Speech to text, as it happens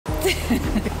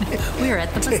We are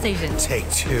at the bus station. Take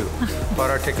two. Bought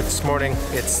our ticket this morning.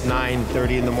 It's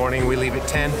 9:30 in the morning. We leave at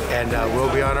 10, and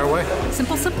we'll be on our way.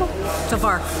 Simple, simple. So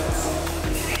far.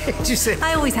 Did you say?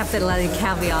 I always have to let a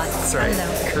caveat. That's right.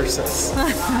 Curse us.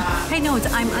 Hey, no,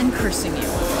 I'm uncursing you.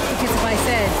 Because if I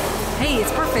said, hey,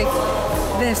 it's perfect,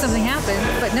 then if something happened,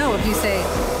 but no, if you say,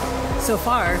 so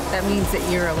far, that means that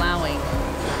you're allowing.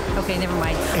 Okay, never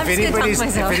mind. If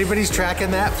anybody's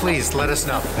tracking that, please let us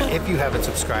know. And if you haven't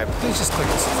subscribed, please just click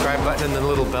the subscribe button and the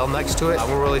little bell next to it.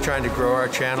 We're really trying to grow our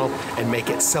channel and make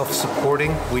it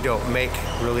self-supporting. We don't make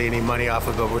really any money off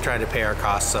of it, but we're trying to pay our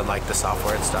costs on like the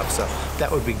software and stuff. So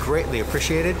that would be greatly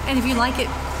appreciated. And if you like it,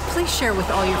 please share with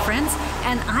all your friends.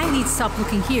 And I need to stop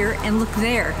looking here and look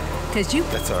there. Because you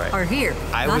are here.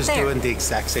 I was doing the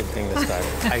exact same thing this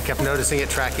time. I kept noticing it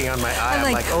tracking on my eye.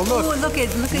 I'm like, oh look. Oh, look at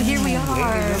here we are.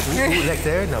 Ooh, look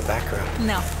there, no background.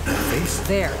 No. Face?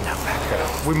 There. No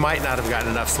background. We might not have gotten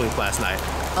enough sleep last night.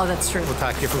 Oh, that's true. We'll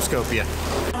talk to you from Skopje.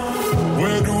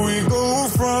 Where do we go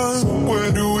from?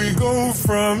 Where do we go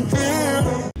from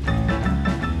here?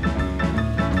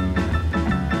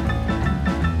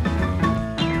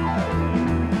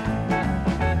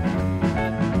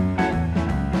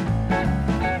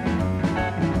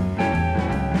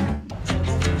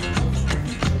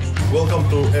 Welcome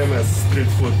to MS Street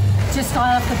Food. Just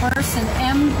got off the bus, and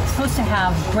M's supposed to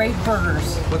have great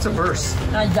burgers. What's a burst?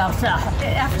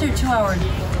 After a 2-hour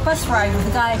bus ride with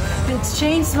a guy that's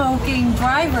chain-smoking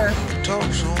driver,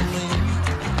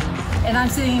 and I'm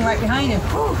sitting right behind him.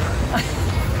 Whew.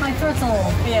 My throat's a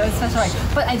little, that's right.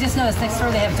 But I just noticed next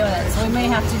door they have donuts, so we may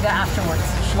have to do that afterwards.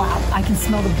 Wow, I can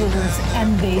smell the burgers,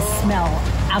 and they smell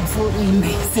absolutely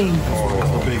amazing.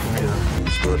 Oh, big fan.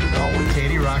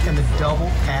 Katie rocking the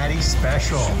double patty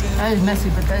special. That is messy,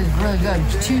 but that is really good.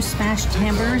 2 smashed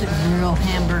hamburgers, real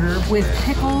hamburger with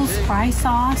pickles, fry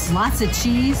sauce, lots of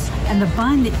cheese, and the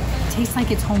bun tastes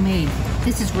like it's homemade.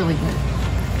 This is really good.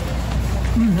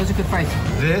 Those are good fries.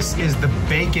 This is the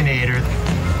Baconator.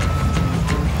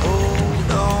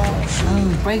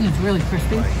 Oh, bacon's really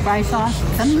crispy. Fry sauce.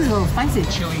 Something's a little spicy.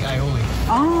 Chili aioli.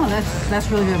 Oh, that's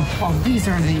really good. Oh, these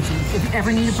are amazing. If you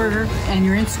ever need a burger and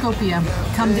you're in Skopje,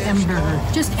 come to M Burger.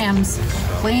 Just M's.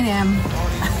 Plain M.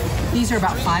 These are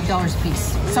about $5 a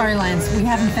piece. Sorry, Lance, we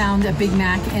haven't found a Big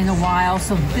Mac in a while,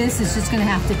 so this is just gonna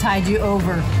have to tide you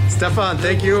over. Stefan,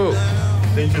 thank you.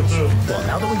 Thank you too. Well,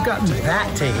 now that we've gotten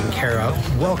that taken care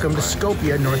of, welcome to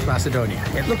Skopje, North Macedonia.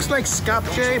 It looks like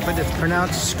Skopje, but it's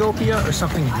pronounced Skopje or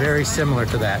something very similar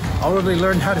to that. Already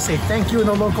learned how to say thank you in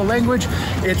the local language.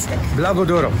 It's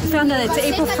Blagodarom. We found that it's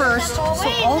April 1st, so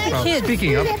all the kids...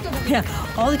 Speaking of... Yeah,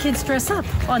 all the kids dress up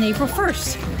on April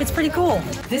 1st. It's pretty cool.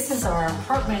 This is our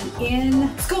apartment in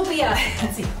Skopje.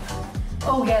 Let's see.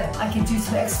 Oh yeah, I can do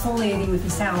some exfoliating with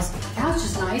these towels. Couch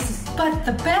is nice, but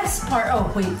the best part,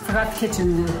 oh wait, forgot the kitchen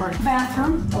in the part.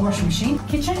 Bathroom, a washing machine,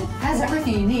 kitchen, has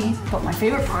everything you need. But my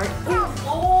favorite part,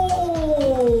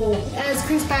 as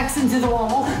Chris backs into the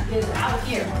wall, is out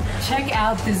here. Check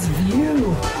out this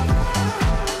view.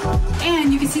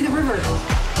 And you can see the river.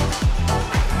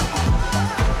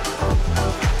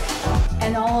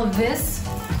 And all of this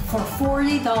for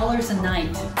 $40 a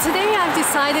night. Today I've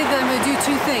decided that I'm gonna do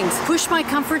 2 things. Push my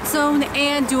comfort zone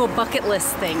and do a bucket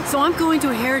list thing. So I'm going to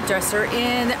a hairdresser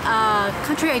in a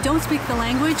country I don't speak the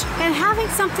language and having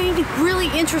something really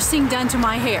interesting done to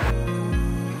my hair.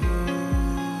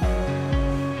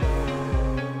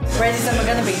 Ready as I'm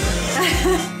gonna be.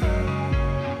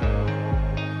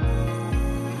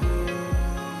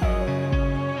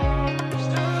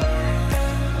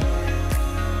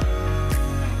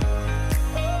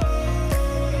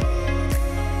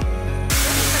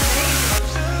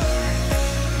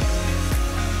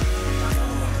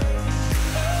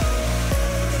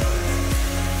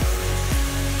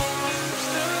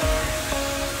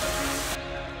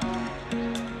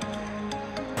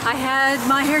 I had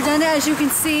my hair done, as you can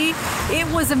see. It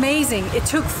was amazing. It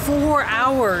took 4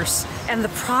 hours, and the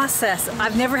process,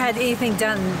 I've never had anything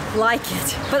done like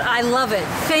it, but I love it.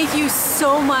 Thank you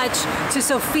so much to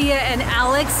Sophia and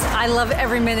Alex. I love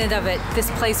every minute of it. This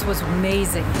place was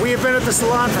amazing. We have been at the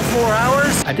salon for 4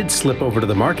 hours. I did slip over to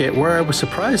the market where I was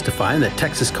surprised to find that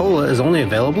Texas Cola is only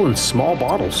available in small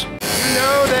bottles. You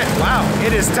know that, wow,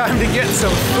 it is time to get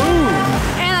some food.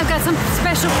 And I've got some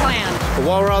special planned. But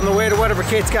while we're on the way to whatever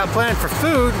Kate's got planned for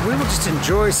food, we will just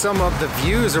enjoy some of the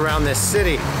views around this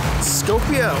city.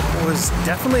 Skopje was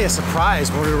definitely a surprise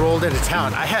when we rolled into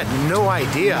town. I had no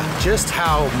idea just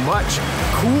how much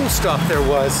cool stuff there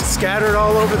was scattered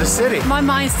all over the city. My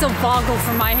mind's still boggled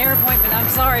from my hair appointment. I'm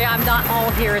sorry, I'm not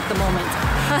all here at the moment.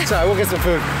 Sorry, we'll get some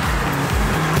food.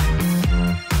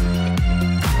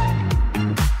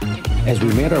 As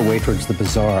we made our way towards the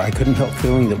bazaar, I couldn't help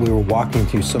feeling that we were walking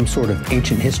through some sort of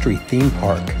ancient history theme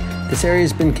park. This area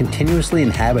has been continuously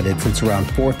inhabited since around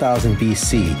 4000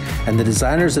 BC, and the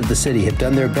designers of the city have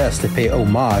done their best to pay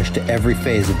homage to every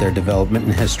phase of their development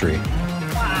and history.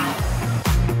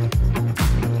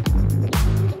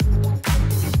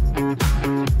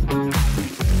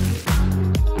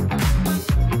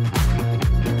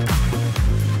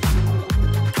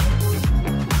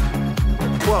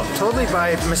 Well, totally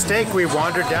by mistake, we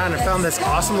wandered down and found this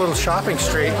awesome little shopping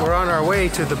street. We're on our way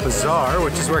to the bazaar,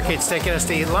 which is where Kate's taking us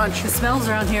to eat lunch. The smells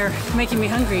around here making me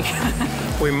hungry.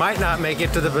 We might not make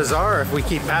it to the bazaar if we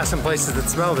keep passing places that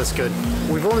smell this good.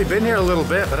 We've only been here a little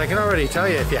bit, but I can already tell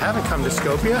you, if you haven't come to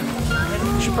Skopje,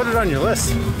 you should put it on your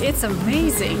list. It's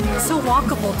amazing. So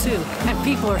walkable too, and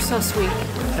people are so sweet.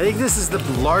 I think this is the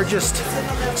largest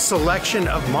selection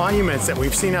of monuments that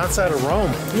we've seen outside of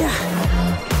Rome. Yeah.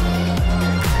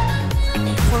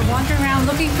 We're wandering around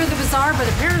looking for the bazaar, but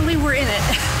apparently we're in it.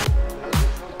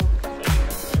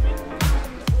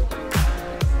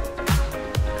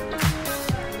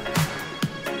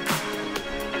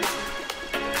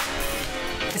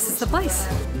 This is the place.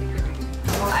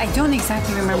 I don't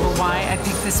exactly remember why I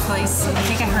picked this place. I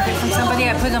think I heard it from somebody.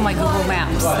 I put it on my Google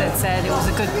Maps that said it was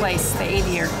a good place to eat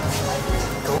here.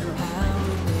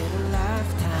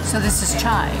 So this is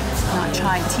chai, not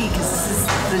chai tea, because this is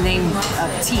the name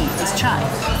of tea, is chai.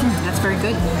 That's very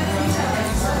good.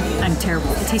 I'm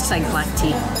terrible. It tastes like black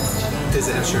tea. Does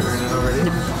it have sugar in it already?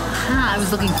 No. I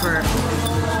was looking for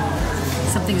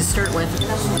something to stir it with.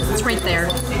 It's right there.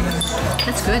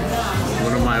 That's good.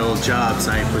 One of my old jobs,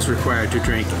 I was required to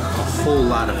drink a whole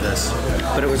lot of this,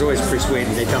 but it was always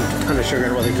pre-sweetened. They dumped a ton of sugar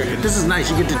in while they cooked it. This is nice.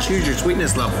 You get to choose your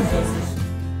sweetness level.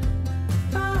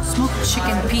 Smoked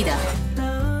chicken pita.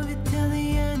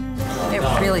 It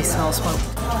really smells smoked.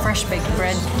 Fresh baked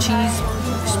bread, cheese,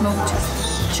 smoked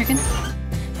chicken.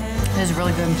 It is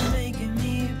really good.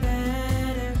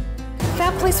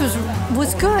 That place was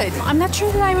good. I'm not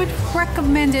sure that I would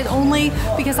recommend it, only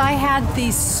because I had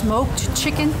the smoked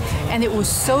chicken and it was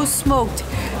so smoked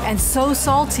and so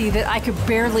salty that I could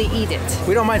barely eat it.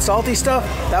 We don't mind salty stuff.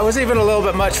 That was even a little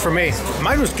bit much for me.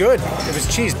 Mine was good. It was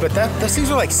cheese, but those things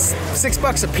were like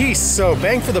 $6 a piece. So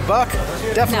bang for the buck,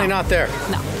 definitely not there.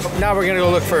 No. Now we're gonna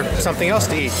go look for something else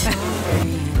to eat.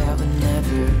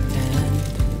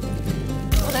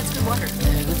 Oh, that's good water.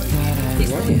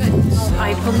 Tastes really good.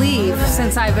 I believe,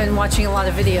 since I've been watching a lot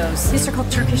of videos, these are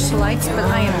called Turkish delights, but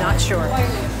I am not sure.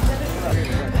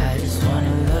 I just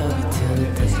wanna love you till the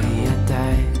day I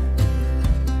die.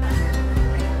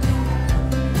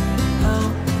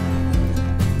 Oh,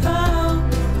 oh,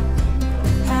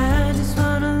 I just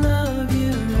wanna love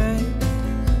you right.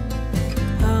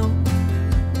 Oh,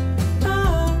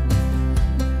 oh,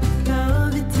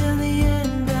 love you till the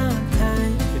end of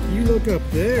time. If you look up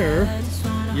there,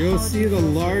 you'll see the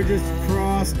largest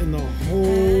cross in the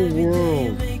whole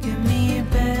world. Making me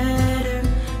better,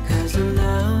 'cause a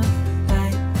love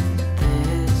like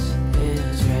this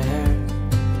is rare,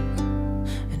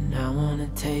 and I wanna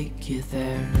take you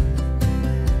there.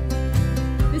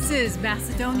 This is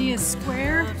Macedonia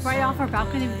Square. Right off our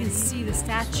balcony, we can see the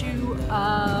statue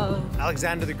of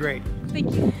Alexander the Great.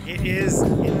 Thank you. It is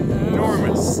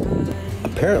enormous.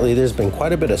 Apparently, there's been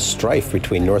quite a bit of strife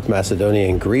between North Macedonia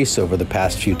and Greece over the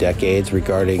past few decades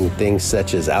regarding things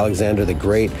such as Alexander the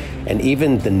Great and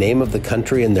even the name of the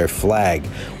country and their flag.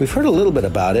 We've heard a little bit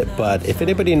about it, but if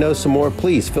anybody knows some more,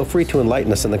 please feel free to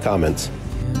enlighten us in the comments.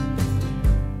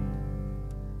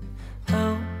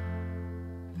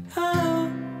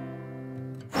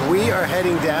 We are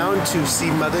heading down to see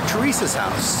Mother Teresa's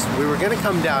house. We were going to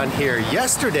come down here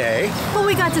yesterday. Well,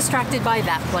 we got distracted by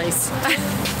that place.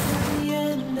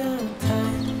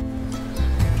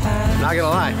 Not gonna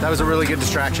lie, that was a really good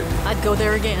distraction. I'd go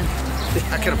there again.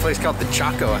 How could a place called the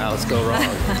Chaco House go wrong?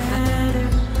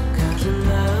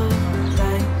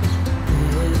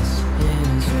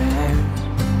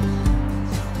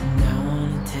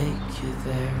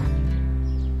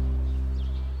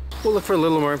 We'll look for a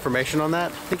little more information on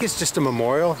that. I think it's just a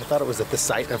memorial. I thought it was at the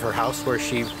site of her house where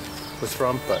she was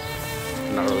from, but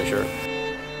I'm not really sure.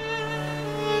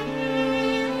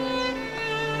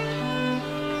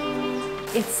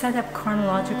 It's set up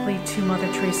chronologically to Mother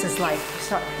Teresa's life. You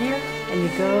start here and you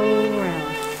go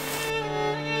around.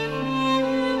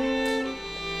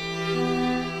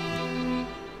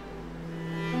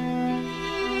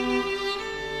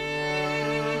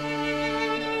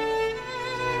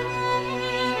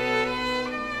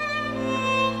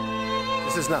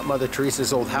 This is not Mother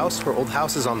Teresa's old house. Her old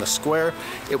house is on the square.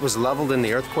 It was leveled in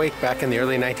the earthquake back in the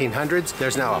early 1900s.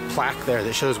 There's now a plaque there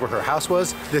that shows where her house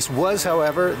was. This was,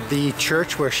 however, the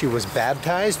church where she was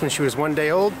baptized when she was 1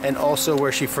 day old, and also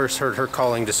where she first heard her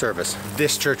calling to service.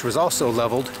 This church was also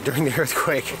leveled during the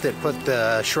earthquake that put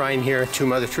the shrine here to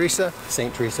Mother Teresa,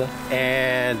 Saint Teresa,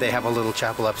 and they have a little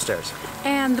chapel upstairs.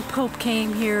 And the Pope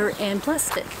came here and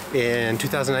blessed it. In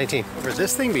 2019. For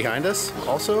this thing behind us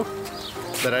also,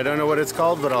 that I don't know what it's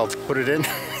called, but I'll put it in.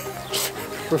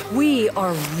 We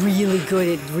are really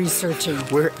good at researching.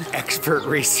 We're expert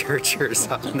researchers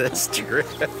on this trip.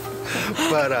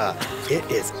 But it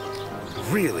is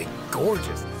really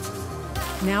gorgeous.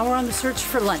 Now we're on the search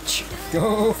for lunch.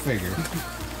 Go figure.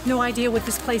 No idea what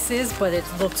this place is, but it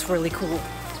looks really cool.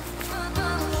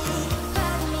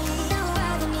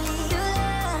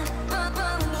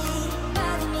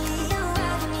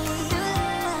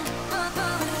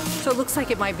 So it looks like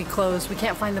it might be closed. We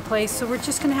can't find the place, so we're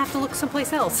just gonna have to look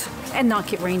someplace else and not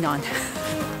get rained on.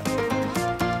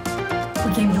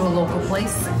 We came to a local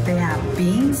place. They have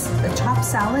beans, a chopped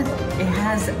salad. It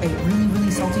has a really, really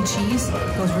salty cheese.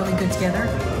 It goes really good together.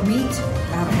 Meat,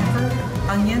 pepper,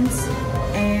 onions,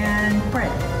 and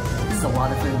bread. This is a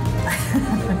lot of food.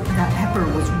 That pepper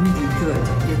was really good.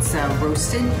 It's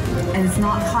roasted, and it's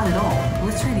not hot at all.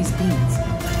 Let's try these beans.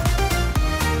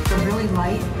 They're really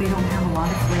light. They don't have a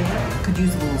lot of flavor. Could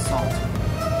use a little salt.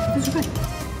 These are good.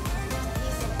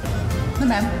 Not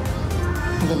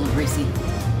bad. A little greasy.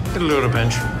 A little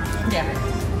pinch. Yeah.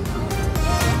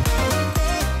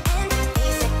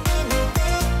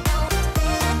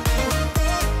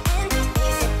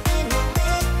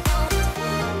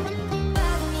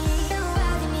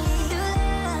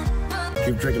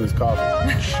 Keep drinking this coffee.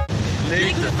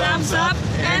 Leave the thumbs up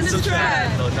and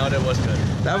subscribe. No, that was good.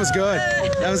 That was good.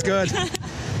 That was good.